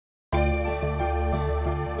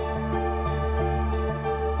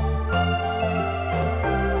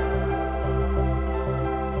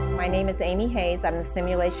My name is Amy Hayes. I'm the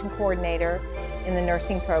simulation coordinator in the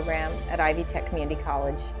nursing program at Ivy Tech Community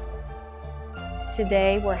College.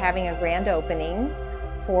 Today we're having a grand opening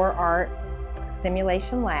for our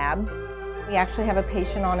simulation lab. We actually have a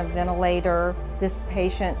patient on a ventilator. This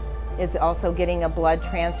patient is also getting a blood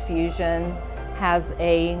transfusion, has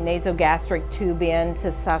a nasogastric tube in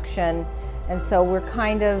to suction, and so we're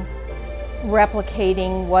kind of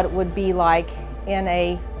replicating what it would be like in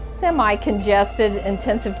a semi-congested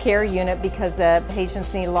intensive care unit because the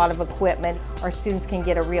patients need a lot of equipment. Our students can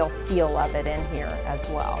get a real feel of it in here as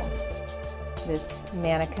well. This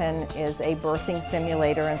mannequin is a birthing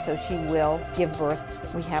simulator, and so she will give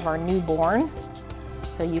birth. We have our newborn,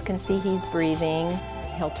 so you can see he's breathing.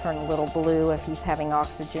 He'll turn a little blue if he's having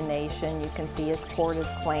oxygenation. You can see his cord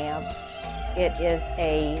is clamped. It is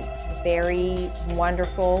a very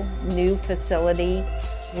wonderful new facility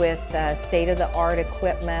with state-of-the-art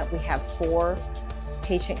equipment. We have 4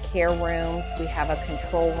 patient care rooms, we have a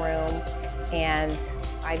control room, and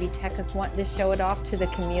Ivy Tech is wanting to show it off to the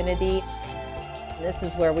community. This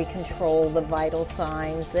is where we control the vital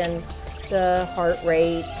signs and the heart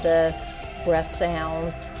rate, the breath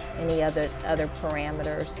sounds, any other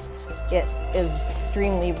parameters. It is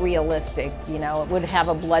extremely realistic. You know, it would have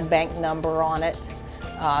a blood bank number on it.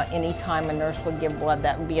 Anytime a nurse would give blood,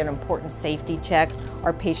 that would be an important safety check.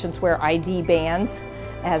 Our patients wear ID bands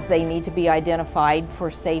as they need to be identified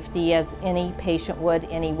for safety as any patient would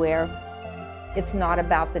anywhere. It's not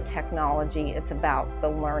about the technology, it's about the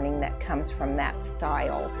learning that comes from that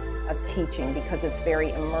style of teaching because it's very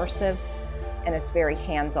immersive and it's very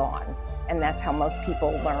hands-on. And that's how most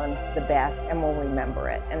people learn the best and will remember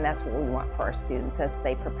it. And that's what we want for our students as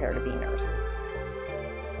they prepare to be nurses.